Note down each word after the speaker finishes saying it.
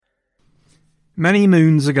Many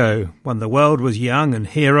moons ago, when the world was young and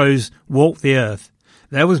heroes walked the earth,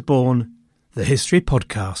 there was born the History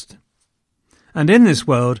Podcast. And in this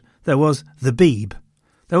world, there was the Beeb.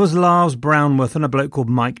 There was Lars Brownworth and a bloke called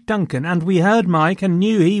Mike Duncan, and we heard Mike and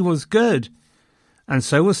knew he was good. And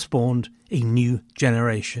so was spawned a new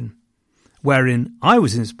generation, wherein I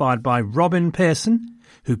was inspired by Robin Pearson,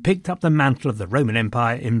 who picked up the mantle of the Roman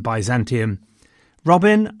Empire in Byzantium.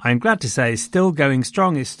 Robin, I'm glad to say, is still going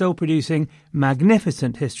strong, is still producing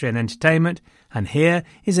magnificent history and entertainment, and here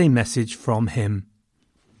is a message from him.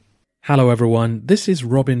 Hello everyone, this is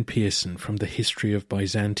Robin Pearson from the History of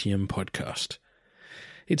Byzantium podcast.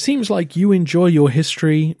 It seems like you enjoy your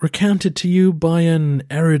history recounted to you by an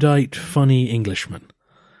erudite, funny Englishman.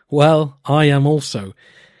 Well, I am also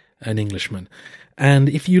an Englishman. And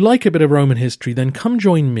if you like a bit of Roman history, then come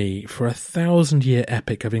join me for a 1,000-year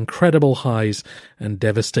epic of incredible highs and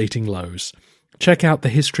devastating lows. Check out the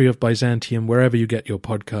History of Byzantium wherever you get your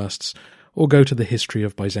podcasts, or go to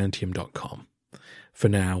thehistoryofbyzantium.com. For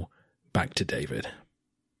now, back to David.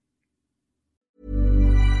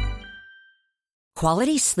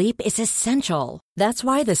 Quality sleep is essential. That's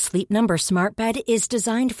why the Sleep Number Smart Bed is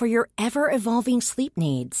designed for your ever-evolving sleep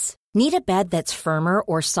needs. Need a bed that's firmer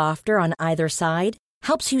or softer on either side?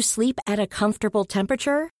 Helps you sleep at a comfortable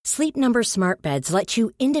temperature? Sleep Number Smart Beds let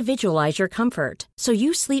you individualize your comfort, so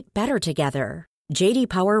you sleep better together. J.D.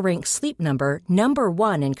 Power ranks Sleep Number number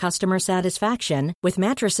 1 in customer satisfaction with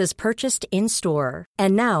mattresses purchased in-store.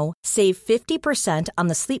 And now, save 50% on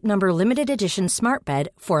the Sleep Number Limited Edition Smart Bed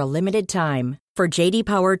for a limited time. For J.D.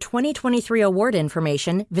 Power 2023 award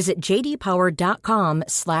information, visit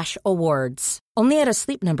jdpower.com/awards. Only at a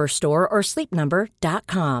Sleep Number store or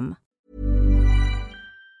sleepnumber.com.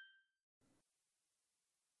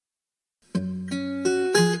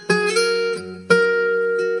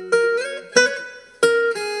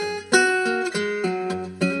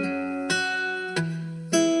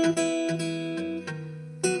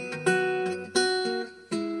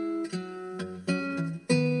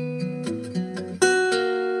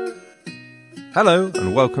 Hello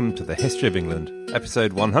and welcome to the History of England,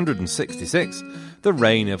 episode 166, The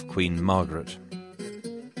Reign of Queen Margaret.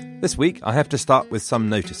 This week I have to start with some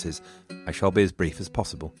notices. I shall be as brief as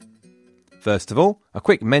possible. First of all, a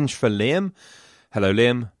quick mensch for Liam. Hello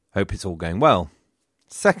Liam, hope it's all going well.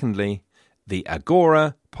 Secondly, the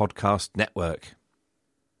Agora Podcast Network.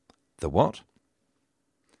 The what?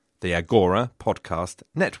 The Agora Podcast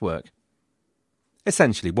Network.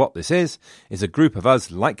 Essentially what this is a group of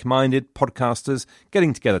us like-minded podcasters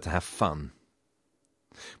getting together to have fun.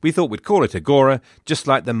 We thought we'd call it Agora, just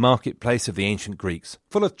like the marketplace of the ancient Greeks,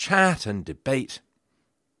 full of chat and debate.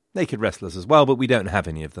 Naked wrestlers as well, but we don't have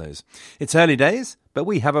any of those. It's early days, but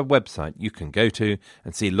we have a website you can go to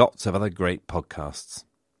and see lots of other great podcasts.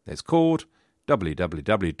 It's called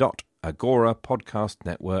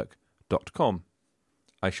www.agorapodcastnetwork.com.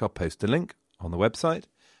 I shall post a link on the website,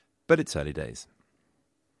 but it's early days.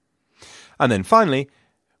 And then finally,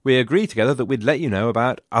 we agreed together that we'd let you know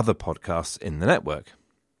about other podcasts in the network.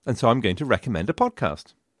 And so I'm going to recommend a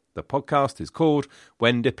podcast. The podcast is called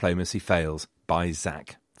When Diplomacy Fails by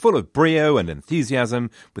Zach, full of brio and enthusiasm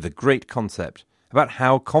with a great concept about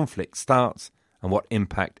how conflict starts and what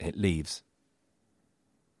impact it leaves.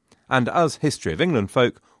 And us History of England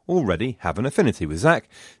folk already have an affinity with Zach,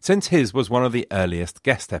 since his was one of the earliest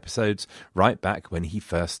guest episodes right back when he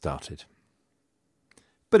first started.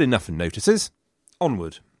 But enough of notices.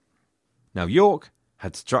 Onward. Now York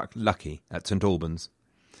had struck lucky at St Albans.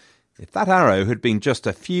 If that arrow had been just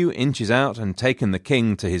a few inches out and taken the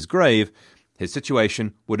king to his grave, his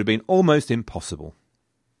situation would have been almost impossible.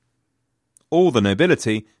 All the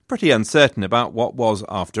nobility, pretty uncertain about what was,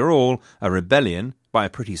 after all, a rebellion by a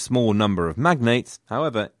pretty small number of magnates,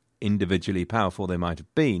 however individually powerful they might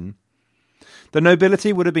have been, the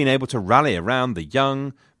nobility would have been able to rally around the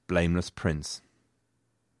young, blameless prince.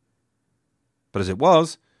 But as it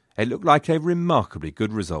was, it looked like a remarkably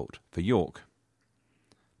good result for York.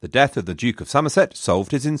 The death of the Duke of Somerset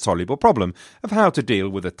solved his insoluble problem of how to deal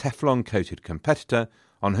with a Teflon-coated competitor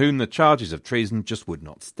on whom the charges of treason just would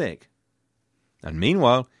not stick. And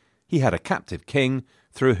meanwhile, he had a captive king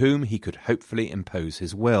through whom he could hopefully impose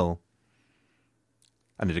his will.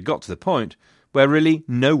 And it had got to the point where really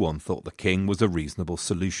no one thought the king was a reasonable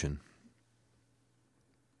solution.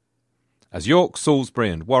 As York, Salisbury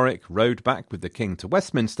and Warwick rode back with the king to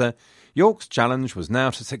Westminster, York's challenge was now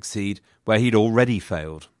to succeed where he'd already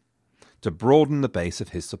failed, to broaden the base of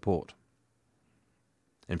his support.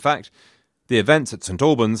 In fact, the events at St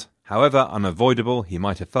Albans, however unavoidable he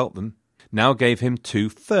might have felt them, now gave him two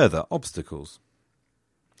further obstacles.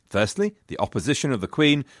 Firstly, the opposition of the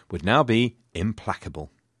Queen would now be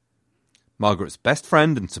implacable. Margaret's best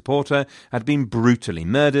friend and supporter had been brutally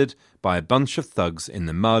murdered by a bunch of thugs in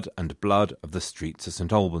the mud and blood of the streets of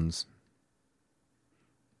St Albans.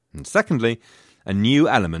 And secondly, a new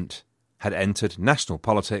element had entered national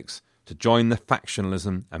politics to join the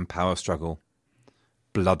factionalism and power struggle: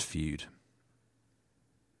 blood feud.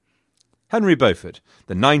 Henry Beaufort,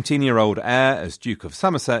 the 19-year-old heir as Duke of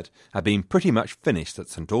Somerset, had been pretty much finished at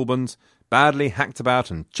St Albans, badly hacked about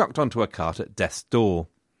and chucked onto a cart at death's door.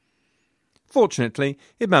 Fortunately,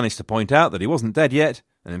 he'd managed to point out that he wasn't dead yet,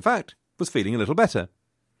 and in fact was feeling a little better.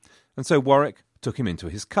 And so Warwick took him into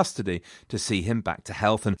his custody to see him back to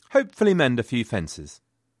health and hopefully mend a few fences.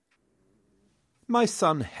 "My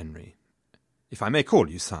son Henry, if I may call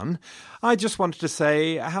you son, I just wanted to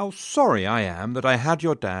say how sorry I am that I had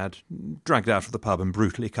your dad dragged out of the pub and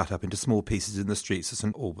brutally cut up into small pieces in the streets of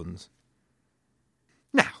St Albans.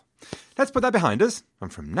 Now, let's put that behind us,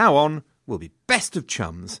 and from now on we'll be best of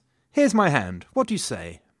chums. Here's my hand. What do you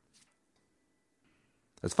say?"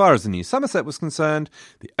 As far as the new Somerset was concerned,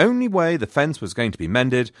 the only way the fence was going to be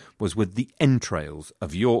mended was with the entrails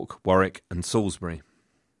of York, Warwick and Salisbury.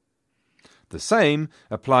 The same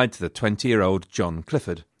applied to the 20-year-old John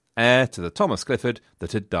Clifford, heir to the Thomas Clifford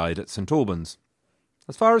that had died at St Albans.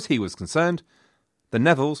 As far as he was concerned, the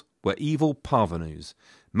Nevilles were evil parvenus,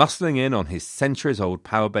 muscling in on his centuries-old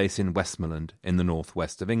power base in Westmoreland in the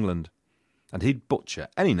northwest of England, and he'd butcher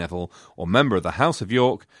any Neville or member of the House of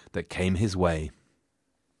York that came his way.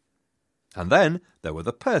 And then there were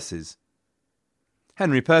the Percys.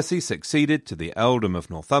 Henry Percy succeeded to the earldom of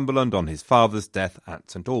Northumberland on his father's death at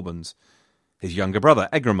St Albans. His younger brother,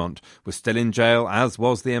 Egremont, was still in jail, as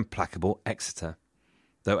was the implacable Exeter,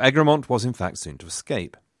 though Egremont was in fact soon to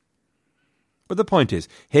escape. But the point is,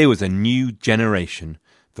 here was a new generation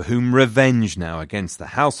for whom revenge now against the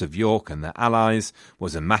House of York and their allies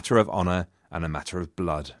was a matter of honour and a matter of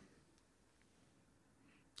blood.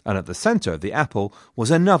 And at the centre of the apple was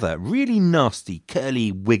another really nasty,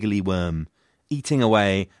 curly, wiggly worm, eating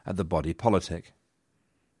away at the body politic.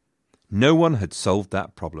 No one had solved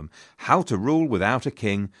that problem: how to rule without a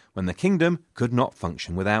king when the kingdom could not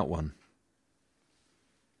function without one.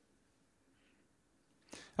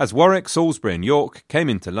 As Warwick, Salisbury and York came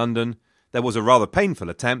into London, there was a rather painful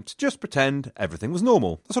attempt to just pretend everything was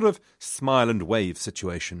normal, a sort of smile and wave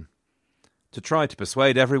situation, to try to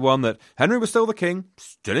persuade everyone that Henry was still the king,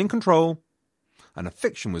 still in control, and a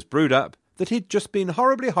fiction was brewed up that he'd just been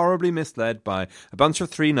horribly misled by a bunch of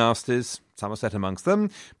three nasties, Somerset amongst them,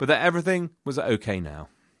 but that everything was okay now,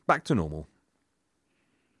 back to normal.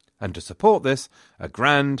 And to support this, a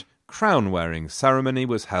grand crown-wearing ceremony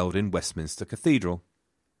was held in Westminster Cathedral.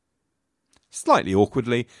 Slightly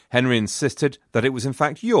awkwardly, Henry insisted that it was in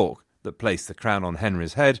fact York that placed the crown on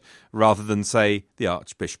Henry's head, rather than, say, the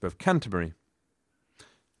Archbishop of Canterbury.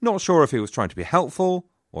 Not sure if he was trying to be helpful,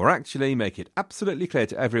 or actually make it absolutely clear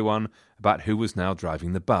to everyone about who was now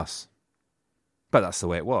driving the bus. But that's the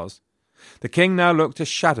way it was. The king now looked a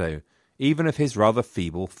shadow, even of his rather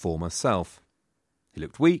feeble former self. He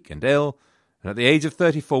looked weak and ill, and at the age of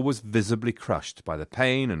 34 was visibly crushed by the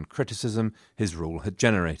pain and criticism his rule had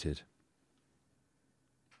generated.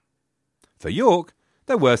 For York,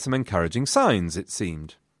 there were some encouraging signs, it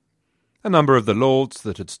seemed. A number of the lords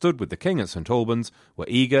that had stood with the king at St Albans were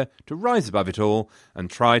eager to rise above it all and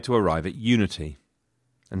try to arrive at unity,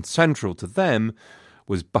 and central to them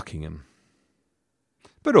was Buckingham.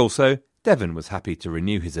 But also Devon was happy to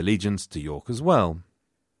renew his allegiance to York as well.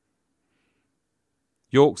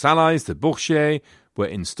 York's allies, the Bourchiers, were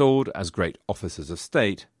installed as great officers of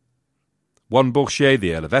state. One Bourchier,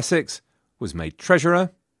 the Earl of Essex, was made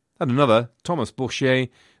treasurer, and another, Thomas Bourchier,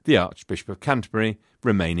 the Archbishop of Canterbury,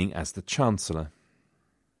 remaining as the Chancellor.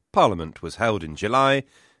 Parliament was held in July,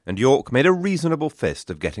 and York made a reasonable fist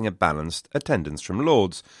of getting a balanced attendance from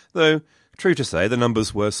lords, though, true to say, the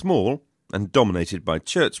numbers were small and dominated by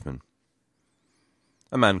churchmen.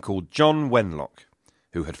 A man called John Wenlock,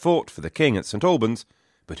 who had fought for the king at St Albans,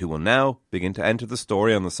 but who will now begin to enter the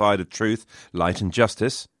story on the side of truth, light and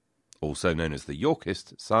justice, also known as the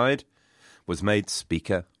Yorkist side, was made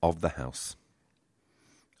Speaker of the House.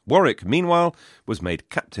 Warwick, meanwhile, was made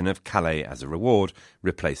Captain of Calais as a reward,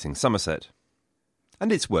 replacing Somerset.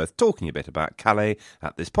 And it's worth talking a bit about Calais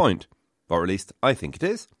at this point, or at least I think it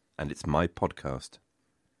is, and it's my podcast.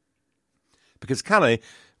 Because Calais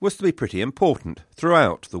was to be pretty important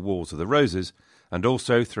throughout the Wars of the Roses, and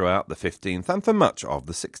also throughout the 15th and for much of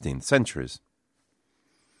the 16th centuries.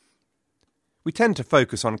 We tend to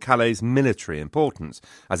focus on Calais' military importance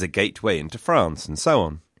as a gateway into France and so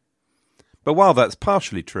on. But while that's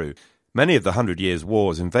partially true, many of the 100 Years'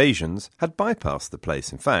 War's invasions had bypassed the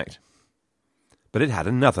place, in fact. but it had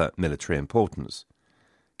another military importance.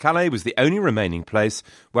 Calais was the only remaining place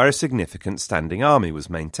where a significant standing army was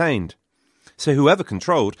maintained, so whoever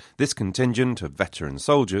controlled this contingent of veteran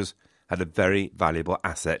soldiers had a very valuable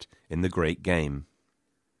asset in the great game.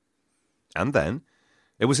 And then,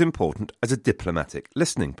 it was important as a diplomatic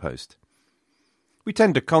listening post. We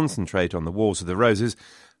tend to concentrate on the Wars of the Roses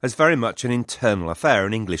as very much an internal affair,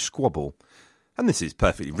 an English squabble, and this is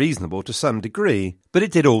perfectly reasonable to some degree, but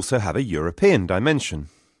it did also have a European dimension.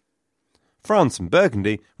 France and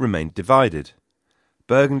Burgundy remained divided.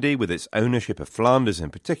 Burgundy, with its ownership of Flanders in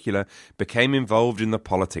particular, became involved in the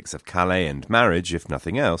politics of Calais and marriage, if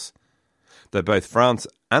nothing else, though both France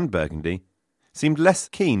and Burgundy seemed less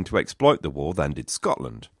keen to exploit the war than did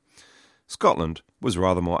Scotland. Scotland was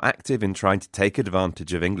rather more active in trying to take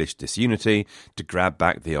advantage of English disunity to grab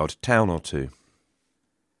back the odd town or two.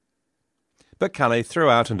 But Calais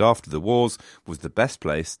throughout and after the wars was the best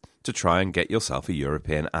place to try and get yourself a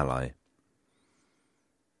European ally.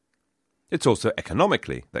 It's also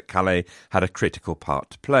economically that Calais had a critical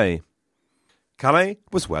part to play. Calais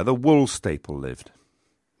was where the wool staple lived.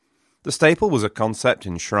 The staple was a concept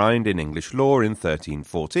enshrined in English law in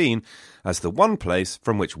 1314 as the one place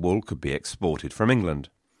from which wool could be exported from England.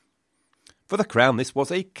 For the Crown, this was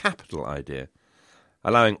a capital idea,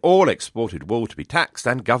 allowing all exported wool to be taxed,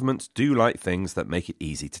 and governments do like things that make it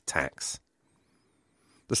easy to tax.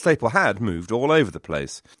 The staple had moved all over the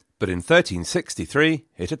place, but in 1363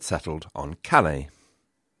 it had settled on Calais.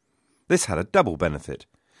 This had a double benefit.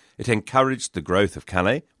 It encouraged the growth of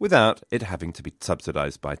Calais without it having to be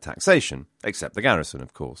subsidised by taxation, except the garrison,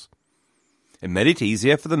 of course. It made it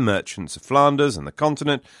easier for the merchants of Flanders and the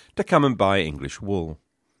continent to come and buy English wool.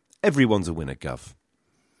 Everyone's a winner, Gov.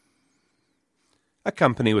 A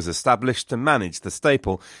company was established to manage the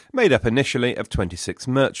staple, made up initially of 26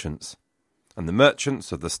 merchants, and the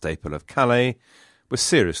merchants of the staple of Calais were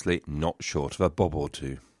seriously not short of a bob or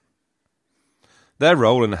two. Their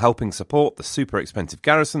role in helping support the super-expensive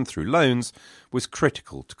garrison through loans was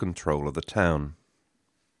critical to control of the town.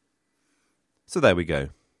 So there we go.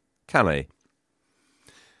 Calais.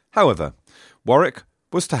 However, Warwick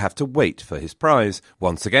was to have to wait for his prize.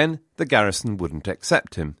 Once again, the garrison wouldn't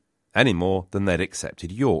accept him, any more than they'd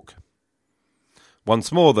accepted York.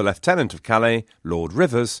 Once more, the lieutenant of Calais, Lord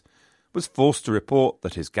Rivers, was forced to report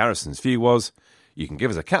that his garrison's view was, "You can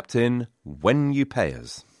give us a captain when you pay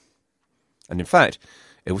us." And in fact,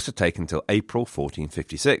 it was to take until April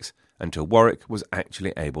 1456, until Warwick was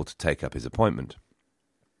actually able to take up his appointment.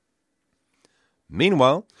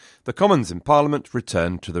 Meanwhile, the Commons in Parliament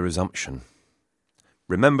returned to the resumption.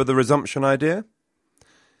 Remember the resumption idea?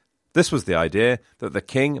 This was the idea that the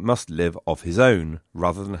king must live of his own,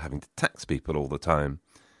 rather than having to tax people all the time,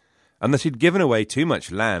 and that he'd given away too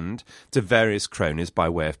much land to various cronies by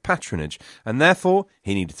way of patronage, and therefore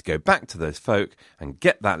he needed to go back to those folk and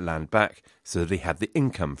get that land back so that he had the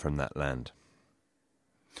income from that land.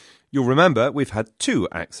 You'll remember we've had 2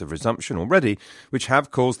 acts of resumption already, which have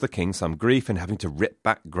caused the king some grief in having to rip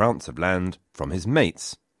back grants of land from his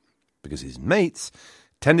mates, because his mates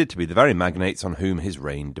tended to be the very magnates on whom his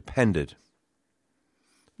reign depended.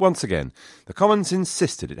 Once again, the Commons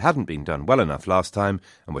insisted it hadn't been done well enough last time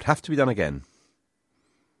and would have to be done again.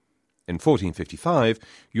 In 1455,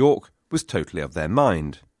 York was totally of their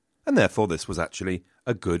mind, and therefore this was actually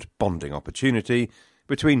a good bonding opportunity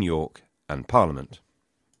between York and Parliament.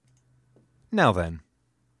 Now then,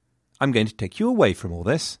 I'm going to take you away from all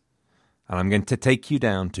this, and I'm going to take you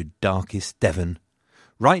down to darkest Devon,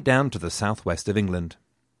 right down to the southwest of England.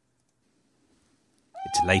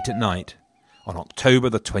 It's late at night, on October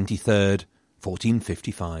the 23rd,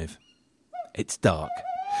 1455. It's dark,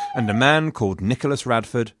 and a man called Nicholas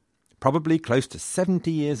Radford, probably close to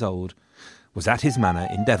 70 years old, was at his manor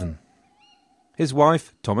in Devon. His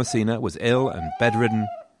wife, Thomasina, was ill and bedridden,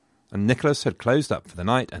 and Nicholas had closed up for the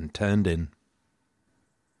night and turned in.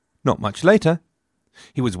 Not much later,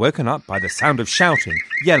 he was woken up by the sound of shouting,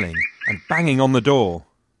 yelling, and banging on the door.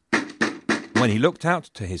 When he looked out,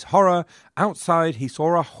 to his horror, outside he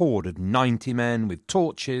saw a horde of 90 men with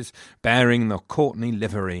torches bearing the Courtenay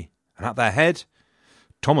livery, and at their head,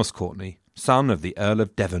 Thomas Courtenay, son of the Earl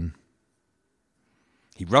of Devon.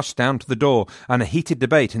 He rushed down to the door, and a heated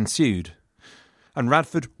debate ensued. And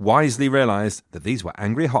Radford wisely realised that these were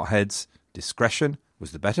angry hotheads, discretion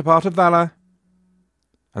was the better part of valour,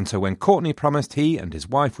 and so when Courtenay promised he and his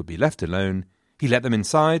wife would be left alone, he let them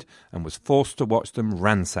inside and was forced to watch them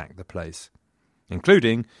ransack the place,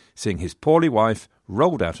 including seeing his poorly wife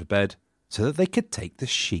rolled out of bed so that they could take the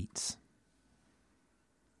sheets.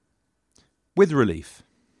 With relief,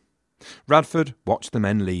 Radford watched the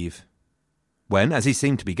men leave. when, as he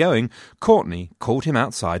seemed to be going, Courtenay called him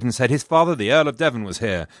outside and said his father, the Earl of Devon, was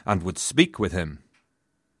here and would speak with him.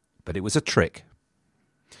 But it was a trick.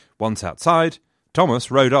 Once outside,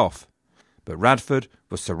 Thomas rode off, but Radford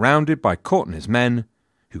was surrounded by Courtenay's men,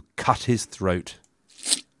 who cut his throat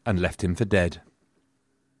and left him for dead.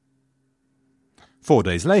 4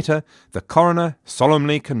 days later, the coroner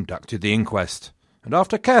solemnly conducted the inquest, and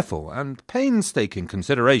after careful and painstaking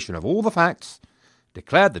consideration of all the facts,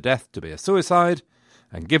 declared the death to be a suicide,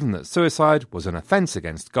 and given that suicide was an offence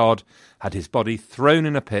against God, had his body thrown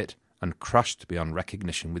in a pit and crushed beyond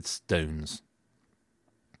recognition with stones.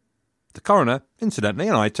 The coroner, incidentally,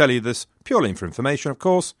 and I tell you this purely for information, of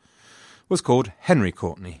course, was called Henry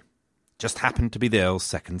Courtenay. Just happened to be the Earl's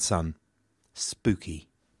second son. Spooky.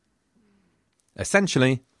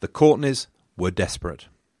 Essentially, the Courtenays were desperate.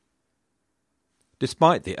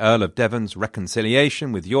 Despite the Earl of Devon's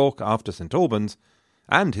reconciliation with York after St Albans,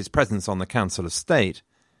 and his presence on the Council of State,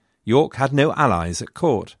 York had no allies at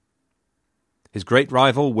court. His great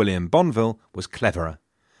rival William Bonville was cleverer,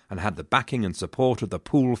 and had the backing and support of the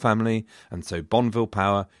Poole family, and so Bonville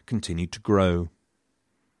power continued to grow.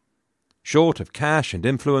 Short of cash and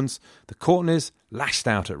influence, the Courtenays lashed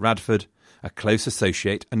out at Radford, a close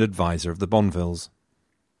associate and adviser of the Bonvilles.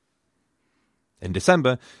 In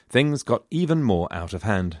December, things got even more out of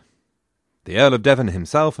hand. The Earl of Devon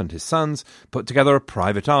himself and his sons put together a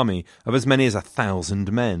private army of as many as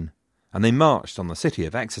 1,000 men, and they marched on the city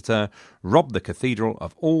of Exeter, robbed the cathedral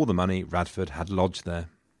of all the money Radford had lodged there.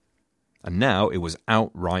 And now it was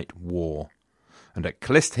outright war. And at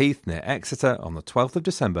Clyst Heath near Exeter on the 12th of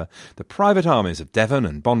December, the private armies of Devon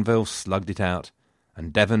and Bonville slugged it out,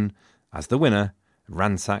 and Devon, as the winner,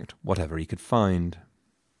 ransacked whatever he could find.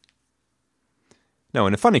 Now,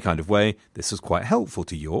 in a funny kind of way, this was quite helpful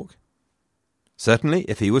to York. Certainly,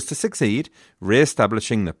 if he was to succeed,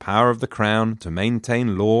 re-establishing the power of the Crown to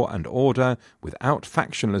maintain law and order without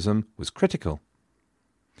factionalism was critical.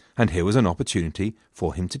 And here was an opportunity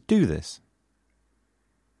for him to do this.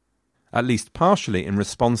 At least partially in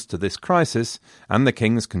response to this crisis and the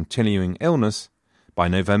king's continuing illness, by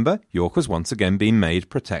November York was once again being made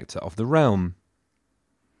protector of the realm.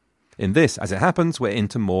 In this, as it happens, we're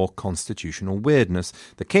into more constitutional weirdness.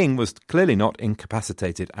 The king was clearly not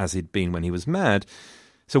incapacitated as he'd been when he was mad,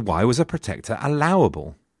 so why was a protector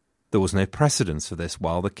allowable? There was no precedence for this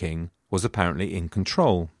while the king was apparently in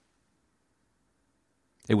control.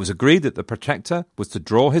 It was agreed that the protector was to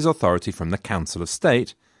draw his authority from the Council of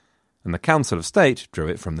State, and the Council of State drew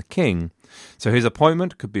it from the king, so his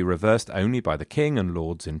appointment could be reversed only by the king and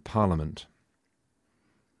lords in Parliament.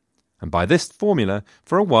 And by this formula,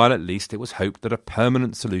 for a while at least, it was hoped that a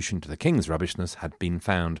permanent solution to the king's rubbishness had been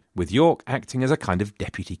found, with York acting as a kind of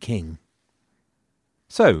deputy king.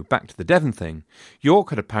 So, back to the Devon thing, York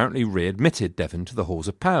had apparently readmitted Devon to the halls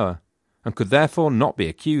of power, and could therefore not be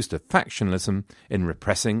accused of factionalism in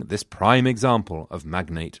repressing this prime example of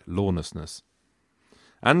magnate lawlessness.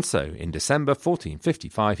 And so, in December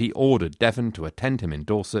 1455, he ordered Devon to attend him in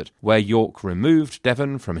Dorset, where York removed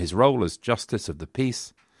Devon from his role as Justice of the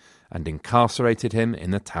Peace, and incarcerated him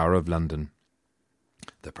in the Tower of London.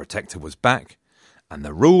 The Protector was back, and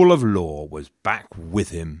the rule of law was back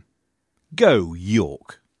with him. Go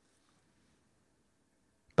York!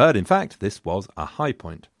 But in fact, this was a high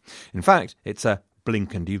point. In fact, it's a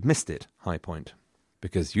blink and you've missed it high point,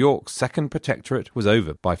 because York's second protectorate was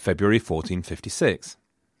over by February 1456.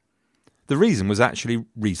 The reason was actually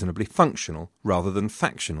reasonably functional, rather than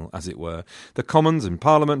factional, as it were. The Commons and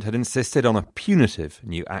Parliament had insisted on a punitive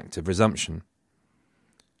new Act of Resumption.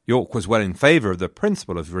 York was well in favour of the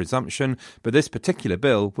principle of resumption, but this particular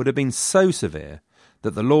bill would have been so severe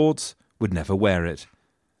that the Lords would never wear it,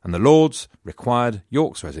 and the Lords required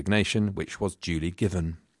York's resignation, which was duly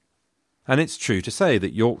given. And it's true to say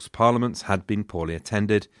that York's parliaments had been poorly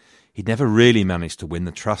attended. He'd never really managed to win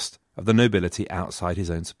the trust of the nobility outside his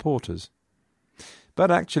own supporters. But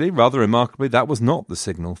actually, rather remarkably, that was not the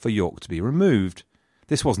signal for York to be removed.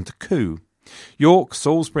 This wasn't a coup. York,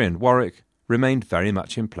 Salisbury and Warwick remained very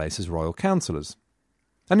much in place as royal councillors.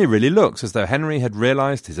 And it really looks as though Henry had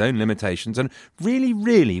realised his own limitations and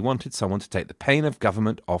really wanted someone to take the pain of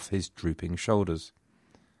government off his drooping shoulders,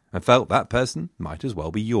 and felt that person might as well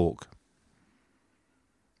be York.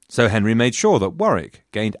 So Henry made sure that Warwick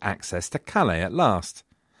gained access to Calais at last,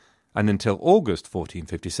 and until August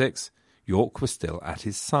 1456, York was still at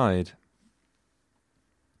his side.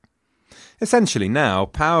 Essentially now,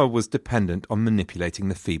 power was dependent on manipulating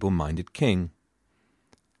the feeble-minded king,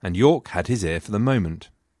 and York had his ear for the moment.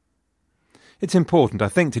 It's important, I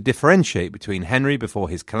think, to differentiate between Henry before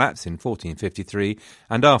his collapse in 1453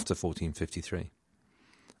 and after 1453.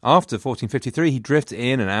 After 1453, he drifts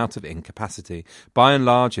in and out of incapacity. By and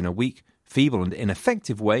large, in a weak, feeble and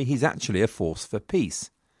ineffective way, he's actually a force for peace,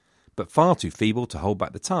 but far too feeble to hold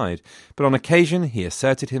back the tide. But on occasion he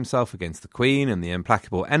asserted himself against the Queen and the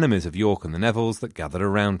implacable enemies of York and the Nevilles that gathered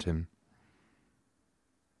around him.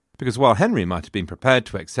 Because while Henry might have been prepared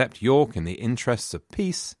to accept York in the interests of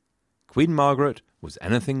peace, Queen Margaret was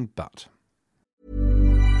anything but.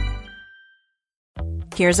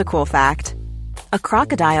 Here's a cool fact. A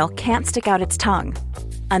crocodile can't stick out its tongue.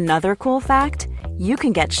 Another cool fact, you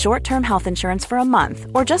can get short-term health insurance for a month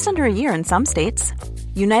or just under a year in some states.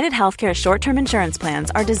 United Healthcare short-term insurance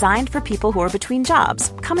plans are designed for people who are between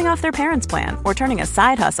jobs, coming off their parents' plan, or turning a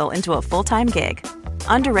side hustle into a full-time gig.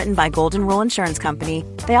 Underwritten by Golden Rule Insurance Company,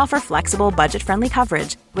 they offer flexible, budget-friendly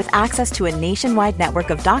coverage with access to a nationwide network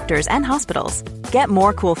of doctors and hospitals. Get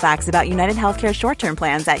more cool facts about United Healthcare short-term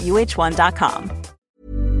plans at uh1.com.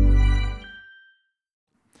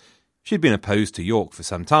 She'd been opposed to York for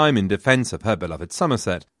some time in defence of her beloved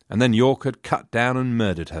Somerset, and then York had cut down and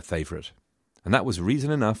murdered her favourite, and that was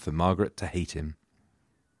reason enough for Margaret to hate him.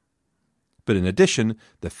 But in addition,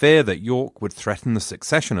 the fear that York would threaten the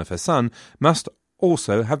succession of her son must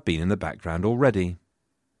also have been in the background already.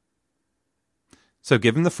 So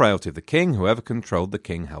given the frailty of the king, whoever controlled the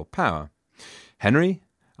king held power. Henry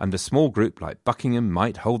and a small group like Buckingham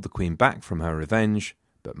might hold the Queen back from her revenge,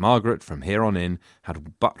 but Margaret from here on in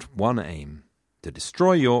had but one aim: to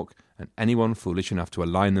destroy York and anyone foolish enough to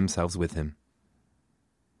align themselves with him.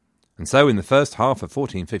 And so in the first half of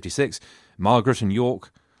 1456, Margaret and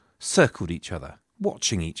York circled each other,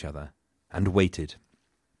 watching each other, and waited.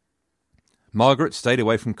 Margaret stayed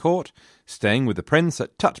away from court, staying with the prince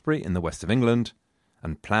at Tutbury in the west of England,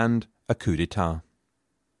 and planned a coup d'etat.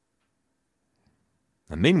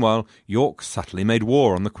 And meanwhile, York subtly made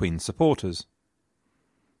war on the Queen's supporters.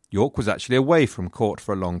 York was actually away from court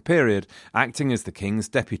for a long period, acting as the king's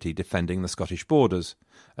deputy defending the Scottish borders,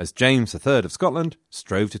 as James III of Scotland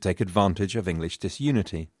strove to take advantage of English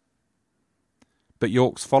disunity. But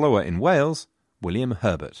York's follower in Wales, William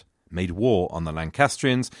Herbert, made war on the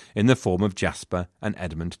Lancastrians in the form of Jasper and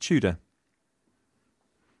Edmund Tudor.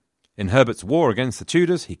 In Herbert's war against the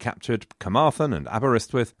Tudors, he captured Carmarthen and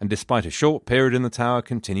Aberystwyth, and despite a short period in the Tower,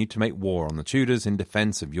 continued to make war on the Tudors in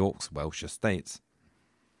defence of York's Welsh estates.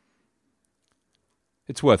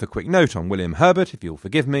 It's worth a quick note on William Herbert, if you'll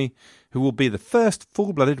forgive me, who will be the first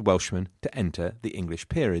full-blooded Welshman to enter the English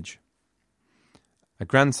peerage. A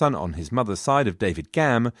grandson on his mother's side of David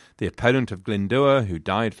Gam, the opponent of Glyndŵr who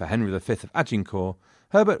died for Henry V of Agincourt,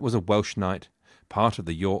 Herbert was a Welsh knight, part of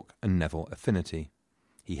the York and Neville affinity.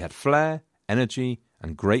 He had flair, energy,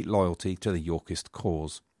 and great loyalty to the Yorkist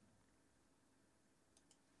cause.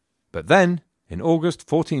 But then, in August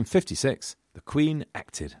 1456, the Queen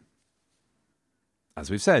acted. As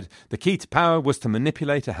we've said, the key to power was to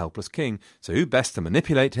manipulate a helpless king, so who best to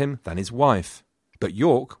manipulate him than his wife? But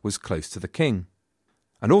York was close to the king.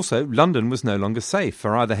 And also, London was no longer safe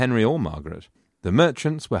for either Henry or Margaret. The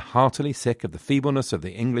merchants were heartily sick of the feebleness of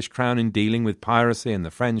the English crown in dealing with piracy and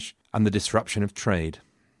the French, and the disruption of trade.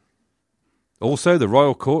 Also, the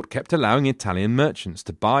royal court kept allowing Italian merchants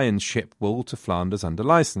to buy and ship wool to Flanders under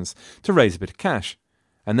licence to raise a bit of cash,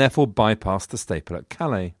 and therefore bypassed the staple at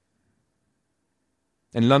Calais.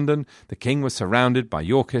 In London, the king was surrounded by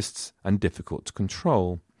Yorkists and difficult to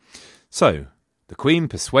control. So, the Queen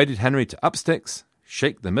persuaded Henry to up sticks,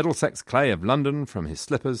 shake the Middlesex clay of London from his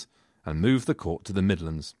slippers, and move the court to the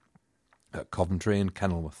Midlands, at Coventry and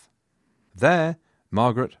Kenilworth. There,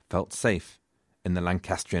 Margaret felt safe, in the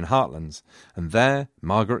Lancastrian heartlands, and there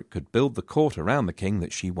Margaret could build the court around the king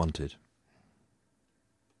that she wanted.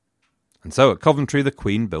 And so at Coventry the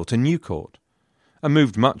Queen built a new court, and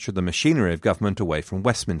moved much of the machinery of government away from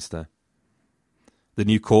Westminster. The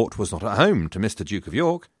new court was not at home to Mr. Duke of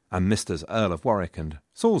York and Misters Earl of Warwick and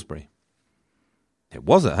Salisbury. It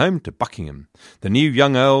was at home to Buckingham, the new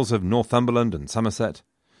young Earls of Northumberland and Somerset,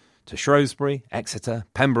 to Shrewsbury, Exeter,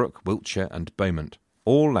 Pembroke, Wiltshire and Beaumont,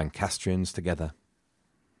 all Lancastrians together.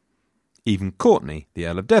 Even Courtenay, the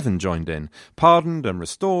Earl of Devon, joined in, pardoned and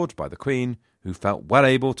restored by the Queen, who felt well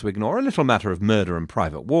able to ignore a little matter of murder and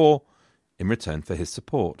private war in return for his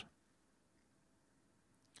support.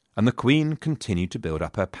 And the Queen continued to build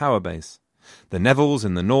up her power base. The Nevilles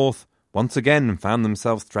in the north once again found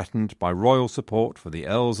themselves threatened by royal support for the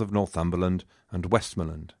Earls of Northumberland and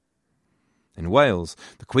Westmoreland. In Wales,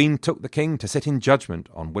 the Queen took the king to sit in judgment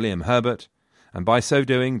on William Herbert, and by so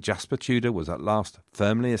doing Jasper Tudor was at last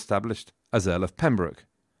firmly established as Earl of Pembroke.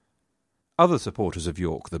 Other supporters of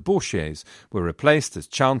York, the Bourchiers, were replaced as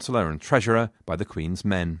Chancellor and Treasurer by the Queen's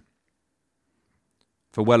men.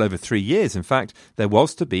 For well over 3 years, in fact, there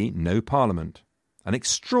was to be no parliament. An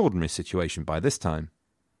extraordinary situation by this time.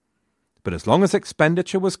 But as long as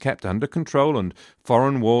expenditure was kept under control and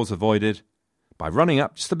foreign wars avoided, by running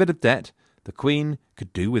up just a bit of debt, the Queen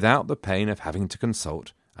could do without the pain of having to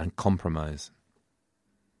consult and compromise.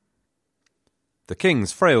 The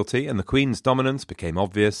King's frailty and the Queen's dominance became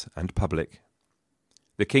obvious and public.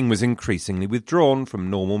 The King was increasingly withdrawn from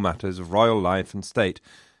normal matters of royal life and state.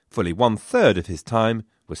 Fully 1/3 of his time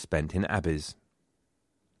was spent in abbeys.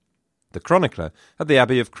 The chronicler at the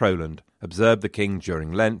Abbey of Crowland observed the King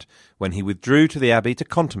during Lent, when he withdrew to the abbey to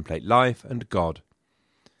contemplate life and God.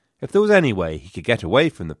 If there was any way he could get away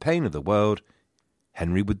from the pain of the world,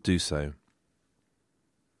 Henry would do so.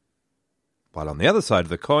 While on the other side of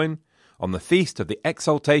the coin, on the feast of the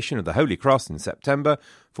Exaltation of the Holy Cross in September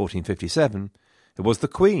 1457, it was the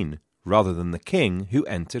Queen, rather than the King, who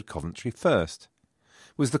entered Coventry first.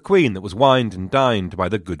 It was the Queen that was wined and dined by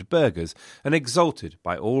the good burghers and exalted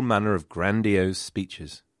by all manner of grandiose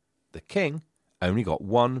speeches. The King only got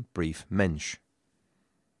one brief mensch.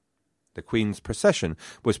 The Queen's procession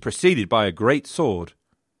was preceded by a great sword,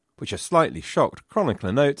 which a slightly shocked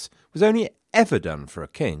chronicler notes was only ever done for a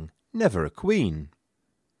king, never a queen.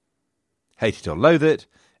 Hate it or loathe it,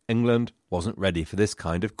 England wasn't ready for this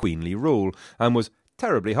kind of queenly rule, and was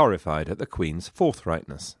terribly horrified at the Queen's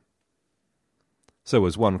forthrightness. So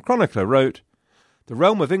as one chronicler wrote, "The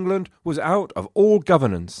realm of England was out of all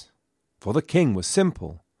governance, for the King was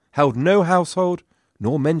simple, held no household,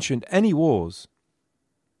 nor mentioned any wars."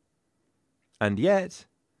 And yet,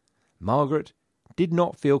 Margaret did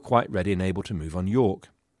not feel quite ready and able to move on York.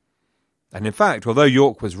 And in fact, although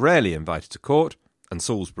York was rarely invited to court, and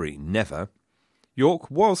Salisbury never,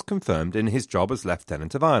 York was confirmed in his job as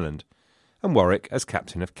Lieutenant of Ireland, and Warwick as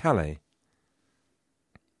Captain of Calais.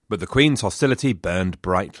 But the Queen's hostility burned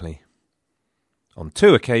brightly. On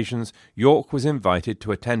 2 occasions, York was invited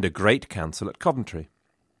to attend a great council at Coventry.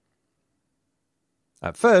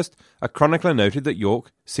 At first, a chronicler noted that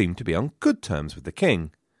York seemed to be on good terms with the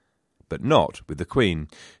King, but not with the Queen,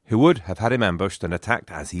 who would have had him ambushed and attacked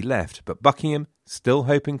as he left, but Buckingham, still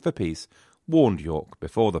hoping for peace, warned York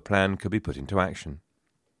before the plan could be put into action.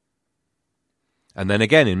 And then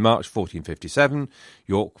again in March 1457,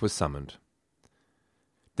 York was summoned.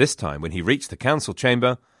 This time, when he reached the council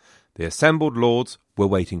chamber, the assembled lords were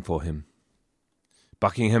waiting for him.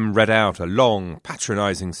 Buckingham read out a long,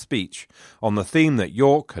 patronising speech on the theme that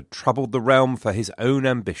York had troubled the realm for his own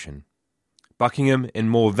ambition. Buckingham, in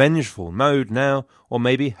more vengeful mode now, or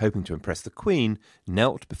maybe hoping to impress the Queen,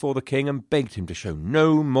 knelt before the King and begged him to show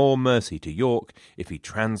no more mercy to York if he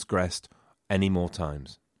transgressed any more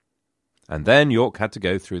times. And then York had to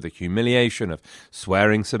go through the humiliation of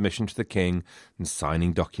swearing submission to the King and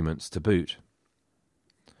signing documents to boot.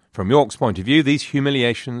 From York's point of view, these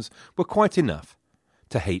humiliations were quite enough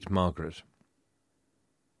to hate Margaret.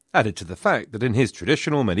 Added to the fact that in his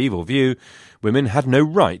traditional medieval view, women had no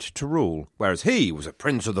right to rule, whereas he was a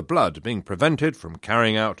prince of the blood, being prevented from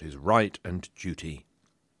carrying out his right and duty.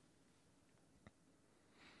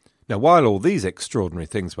 Now, while all these extraordinary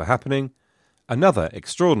things were happening, another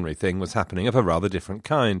extraordinary thing was happening of a rather different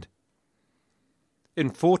kind. In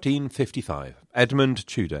 1455, Edmund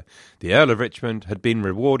Tudor, the Earl of Richmond, had been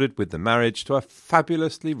rewarded with the marriage to a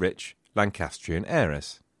fabulously rich Lancastrian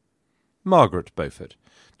heiress, Margaret Beaufort,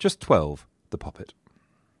 just 12, the poppet.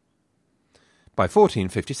 By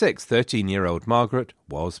 1456, 13-year-old Margaret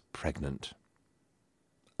was pregnant.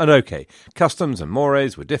 And OK, customs and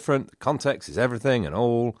mores were different, context is everything and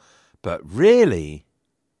all, but really...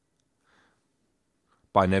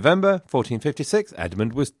 By November 1456,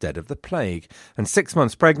 Edmund was dead of the plague, and 6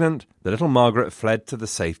 months pregnant, the little Margaret fled to the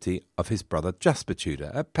safety of his brother Jasper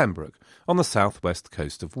Tudor at Pembroke, on the southwest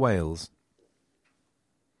coast of Wales.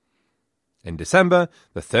 In December,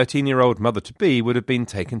 the 13-year-old mother-to-be would have been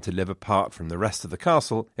taken to live apart from the rest of the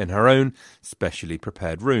castle in her own specially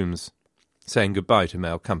prepared rooms, saying goodbye to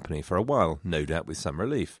male company for a while, no doubt with some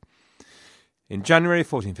relief. In January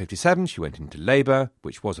 1457, she went into labour,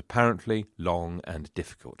 which was apparently long and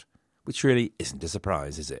difficult, which really isn't a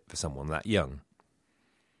surprise, is it, for someone that young?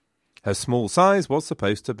 Her small size was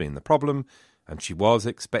supposed to have been the problem, and she was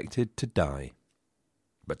expected to die.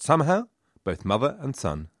 But somehow, both mother and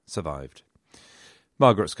son survived.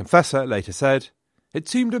 Margaret's confessor later said, "It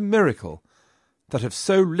seemed a miracle that of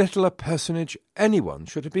so little a personage anyone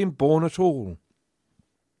should have been born at all."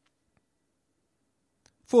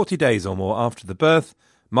 40 days or more after the birth,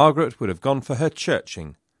 Margaret would have gone for her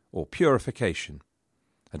churching, or purification.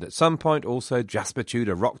 And at some point also Jasper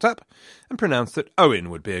Tudor rocked up and pronounced that Owen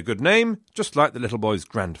would be a good name, just like the little boy's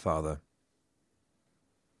grandfather.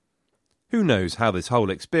 Who knows how this whole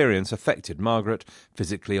experience affected Margaret,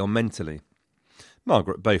 physically or mentally?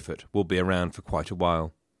 Margaret Beaufort will be around for quite a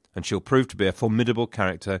while, and she'll prove to be a formidable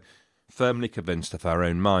character, firmly convinced of her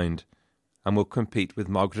own mind, and will compete with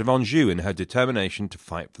Margaret of Anjou in her determination to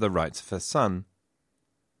fight for the rights of her son.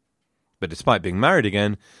 But despite being married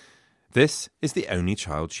again, this is the only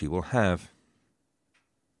child she will have.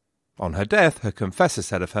 On her death, her confessor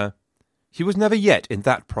said of her, "She was never yet in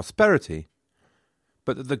that prosperity,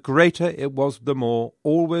 but that the greater it was the more,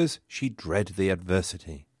 always she dread the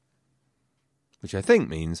adversity." Which I think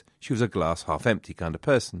means she was a glass half empty kind of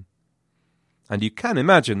person. And you can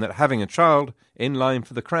imagine that having a child in line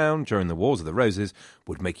for the crown during the Wars of the Roses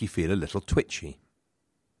would make you feel a little twitchy.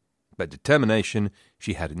 But determination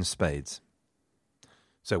she had in spades.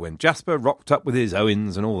 So when Jasper rocked up with his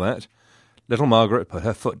Owens and all that, little Margaret put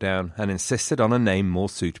her foot down and insisted on a name more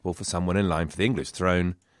suitable for someone in line for the English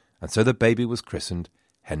throne, and so the baby was christened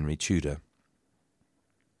Henry Tudor.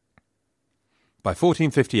 By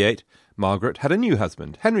 1458, Margaret had a new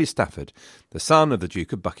husband, Henry Stafford, the son of the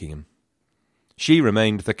Duke of Buckingham. She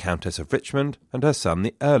remained the Countess of Richmond, and her son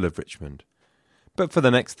the Earl of Richmond. But for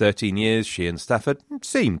the next 13 years, she and Stafford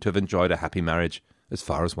seemed to have enjoyed a happy marriage, as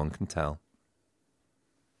far as one can tell.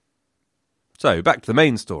 So, back to the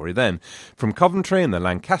main story then. From Coventry and the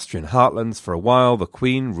Lancastrian heartlands, for a while the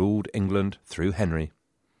Queen ruled England through Henry.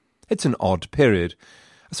 It's an odd period,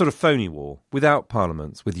 a sort of phony war, without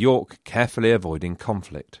parliaments, with York carefully avoiding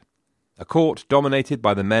conflict. A court dominated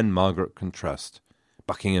by the men Margaret can trust: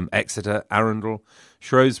 Buckingham, Exeter, Arundel,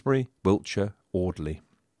 Shrewsbury, Wiltshire, Audley.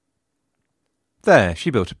 There she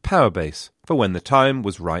built a power base for when the time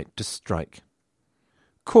was right to strike.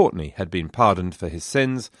 Courtenay had been pardoned for his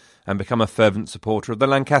sins and become a fervent supporter of the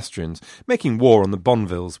Lancastrians, making war on the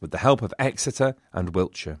Bonvilles with the help of Exeter and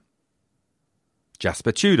Wiltshire.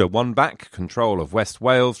 Jasper Tudor won back control of West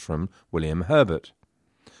Wales from William Herbert.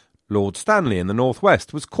 Lord Stanley in the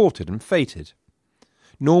northwest was courted and feted.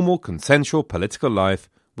 Normal, consensual political life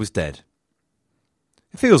was dead.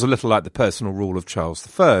 It feels a little like the personal rule of Charles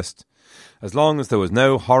I. As long as there was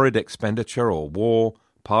no horrid expenditure or war,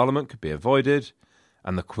 Parliament could be avoided,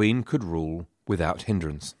 and the Queen could rule without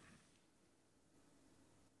hindrance.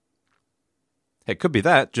 It could be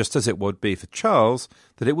that, just as it would be for Charles,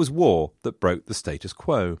 that it was war that broke the status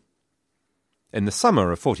quo. In the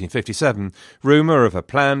summer of 1457, rumour of a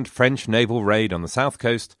planned French naval raid on the south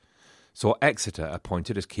coast saw Exeter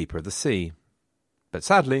appointed as Keeper of the Sea. But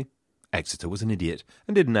sadly, Exeter was an idiot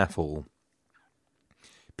and did naff all.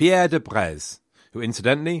 Pierre de Breze, who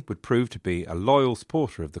incidentally would prove to be a loyal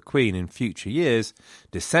supporter of the Queen in future years,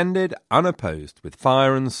 descended unopposed with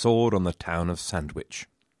fire and sword on the town of Sandwich.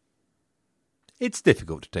 It's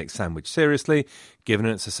difficult to take Sandwich seriously, given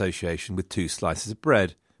its association with 2 slices of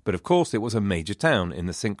bread, but of course it was a major town in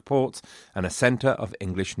the Cinque Ports and a centre of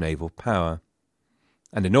English naval power.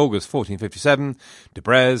 And in August 1457, de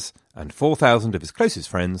Breze and 4,000 of his closest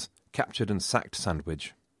friends captured and sacked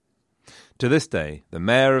Sandwich. To this day, the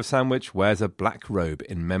mayor of Sandwich wears a black robe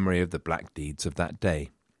in memory of the black deeds of that day.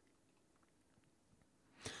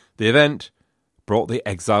 The event brought the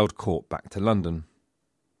exiled court back to London.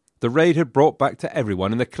 The raid had brought back to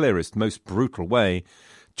everyone in the clearest, most brutal way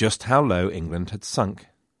just how low England had sunk.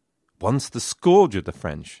 Once the scourge of the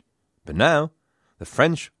French, but now the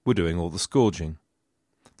French were doing all the scourging.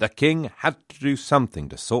 The king had to do something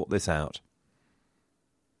to sort this out.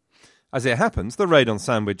 As it happens, the raid on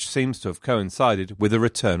Sandwich seems to have coincided with the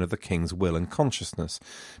return of the king's will and consciousness.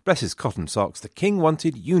 Bless his cotton socks, the king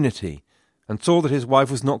wanted unity, and saw that his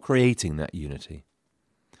wife was not creating that unity.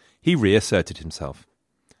 He reasserted himself.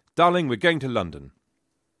 "Darling, we're going to London."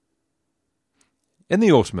 In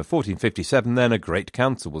the autumn of 1457, then, a great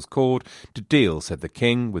council was called to deal, said the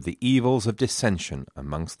king, with the evils of dissension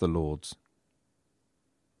amongst the lords.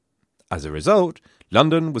 As a result,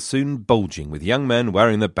 London was soon bulging with young men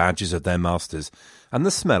wearing the badges of their masters, and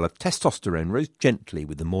the smell of testosterone rose gently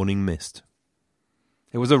with the morning mist.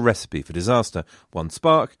 It was a recipe for disaster. One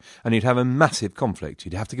spark, and you'd have a massive conflict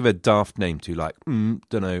you'd have to give a daft name to, like,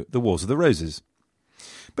 the Wars of the Roses.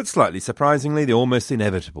 But slightly surprisingly, the almost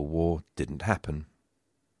inevitable war didn't happen.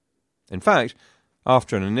 In fact,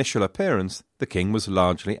 after an initial appearance, the king was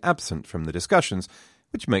largely absent from the discussions,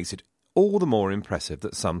 which makes it all the more impressive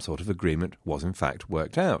that some sort of agreement was in fact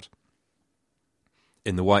worked out.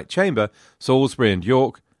 In the White Chamber, Salisbury and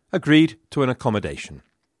York agreed to an accommodation.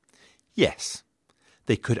 Yes,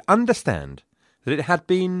 they could understand that it had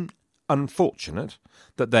been unfortunate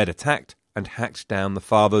that they'd attacked and hacked down the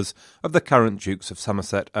fathers of the current Dukes of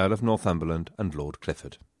Somerset, Earl of Northumberland, and Lord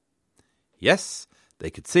Clifford. Yes, they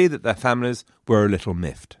could see that their families were a little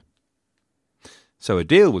miffed. So a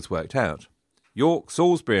deal was worked out. York,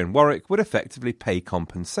 Salisbury and Warwick would effectively pay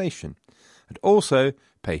compensation, and also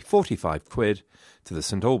pay 45 quid to the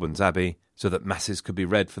St Albans Abbey so that masses could be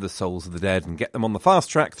read for the souls of the dead and get them on the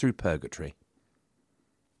fast track through purgatory.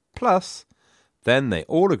 Plus, then they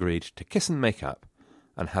all agreed to kiss and make up,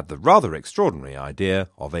 and had the rather extraordinary idea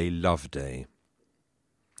of a love day.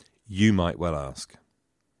 You might well ask.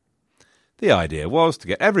 The idea was to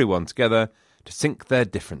get everyone together to sink their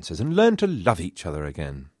differences and learn to love each other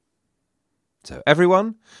again. So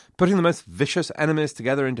everyone, putting the most vicious enemies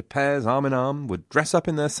together into pairs arm in arm, would dress up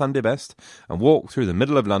in their Sunday best and walk through the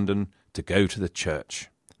middle of London to go to the church,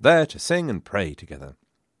 there to sing and pray together.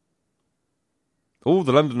 All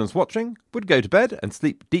the Londoners watching would go to bed and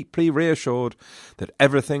sleep deeply reassured that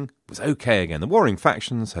everything was okay again. The warring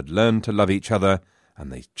factions had learned to love each other,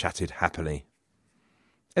 and they chatted happily.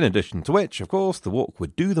 In addition to which, of course, the walk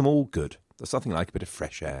would do them all good. There's something like a bit of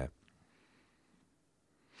fresh air.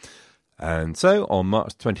 And so, on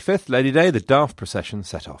March 25th, Lady Day, the daft procession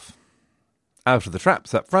set off. Out of the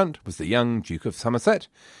traps up front was the young Duke of Somerset,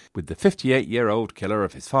 with the 58-year-old killer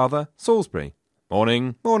of his father, Salisbury.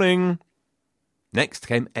 Morning, morning. Next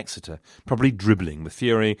came Exeter, probably dribbling with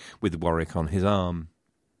fury, with Warwick on his arm.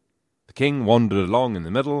 The king wandered along in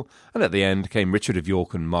the middle, and at the end came Richard of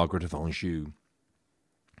York and Margaret of Anjou.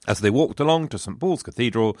 As they walked along to St Paul's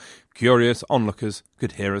Cathedral, curious onlookers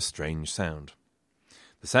could hear a strange sound.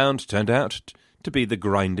 The sound turned out to be the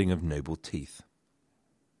grinding of noble teeth.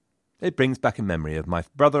 It brings back a memory of my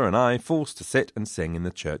brother and I forced to sit and sing in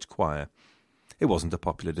the church choir. It wasn't a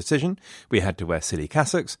popular decision. We had to wear silly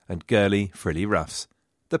cassocks and girly, frilly ruffs.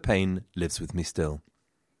 The pain lives with me still.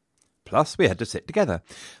 Plus, we had to sit together.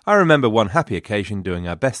 I remember one happy occasion doing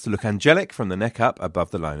our best to look angelic from the neck up above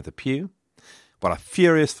the line of the pew, while a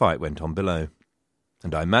furious fight went on below.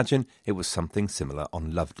 And I imagine it was something similar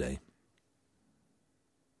on Love Day.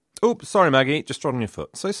 Oops, sorry Maggie, just trod on your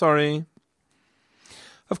foot. So sorry.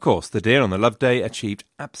 Of course, the deal on the Love Day achieved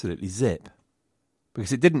absolutely zip,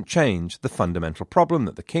 because it didn't change the fundamental problem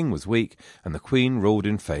that the king was weak and the queen ruled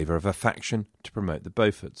in favour of a faction to promote the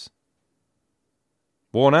Beauforts.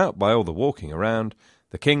 Worn out by all the walking around,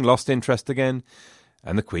 the king lost interest again,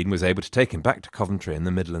 and the queen was able to take him back to Coventry in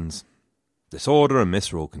the Midlands. Disorder and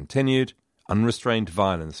misrule continued, unrestrained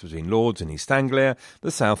violence between lords in East Anglia,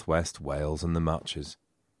 the south-west, Wales and the Marches.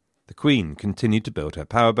 The queen continued to build her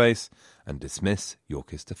power base and dismiss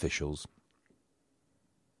Yorkist officials.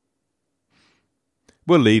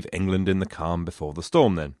 We'll leave England in the calm before the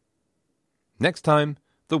storm then. Next time,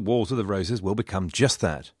 the Wars of the Roses will become just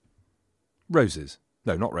that. Roses.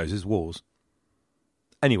 No, not roses, wars.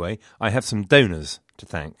 Anyway, I have some donors to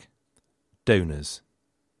thank. Donors.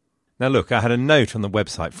 Now look, I had a note on the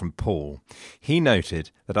website from Paul. He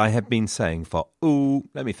noted that I had been saying for,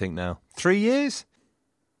 3 years?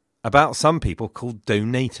 About some people called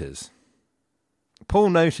donators.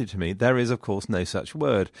 Paul noted to me there is, of course, no such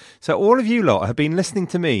word. So all of you lot have been listening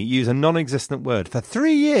to me use a non-existent word for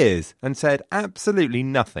 3 years and said absolutely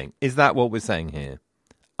nothing. Is that what we're saying here?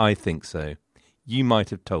 I think so. You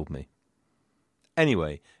might have told me.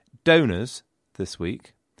 Anyway, donors this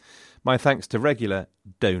week. My thanks to regular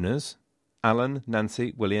donors, Alan,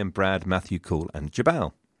 Nancy, William, Brad, Matthew, Cool and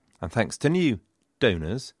Jabal. And thanks to new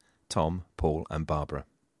donors, Tom, Paul and Barbara.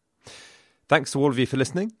 Thanks to all of you for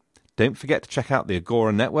listening. Don't forget to check out the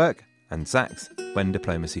Agora Network and Zach's When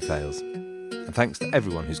Diplomacy Fails. And thanks to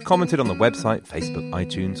everyone who's commented on the website, Facebook,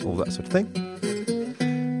 iTunes, all that sort of thing.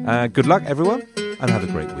 Good luck, everyone, and have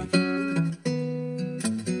a great week.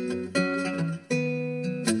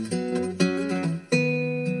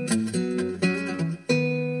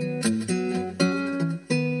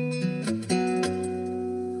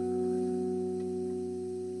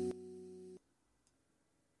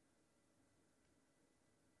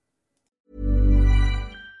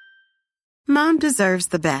 Mom deserves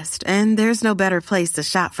the best, and there's no better place to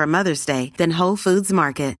shop for Mother's Day than Whole Foods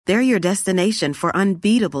Market. They're your destination for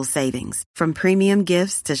unbeatable savings, from premium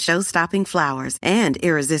gifts to show-stopping flowers and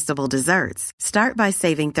irresistible desserts. Start by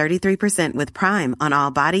saving 33% with Prime on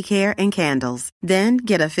all body care and candles. Then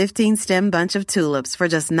get a 15-stem bunch of tulips for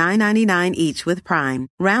just $9.99 each with Prime.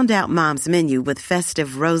 Round out Mom's menu with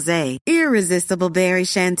festive rosé, irresistible berry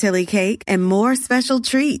chantilly cake, and more special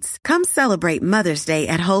treats. Come celebrate Mother's Day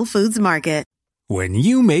at Whole Foods Market. When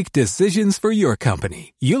you make decisions for your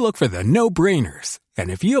company, you look for the no-brainers. And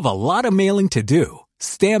if you have a lot of mailing to do,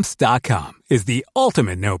 Stamps.com is the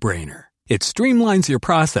ultimate no-brainer. It streamlines your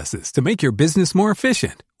processes to make your business more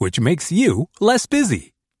efficient, which makes you less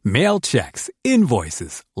busy. Mail checks,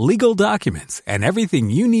 invoices, legal documents, and everything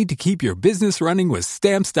you need to keep your business running with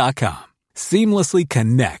Stamps.com. Seamlessly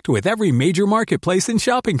connect with every major marketplace and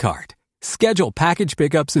shopping cart. Schedule package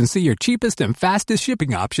pickups and see your cheapest and fastest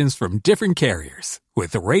shipping options from different carriers,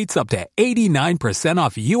 with rates up to 89%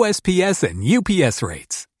 off USPS and UPS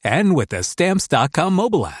rates. And with the Stamps.com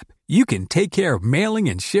mobile app, you can take care of mailing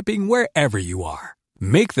and shipping wherever you are.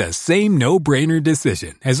 Make the same no-brainer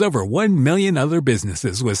decision as over 1 million other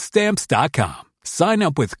businesses with Stamps.com. Sign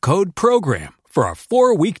up with code PROGRAM for a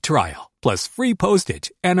 4-week trial, plus free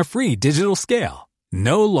postage and a free digital scale.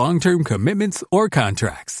 No long-term commitments or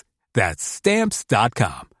contracts. That's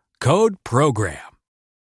Stamps.com. Code PROGRAM.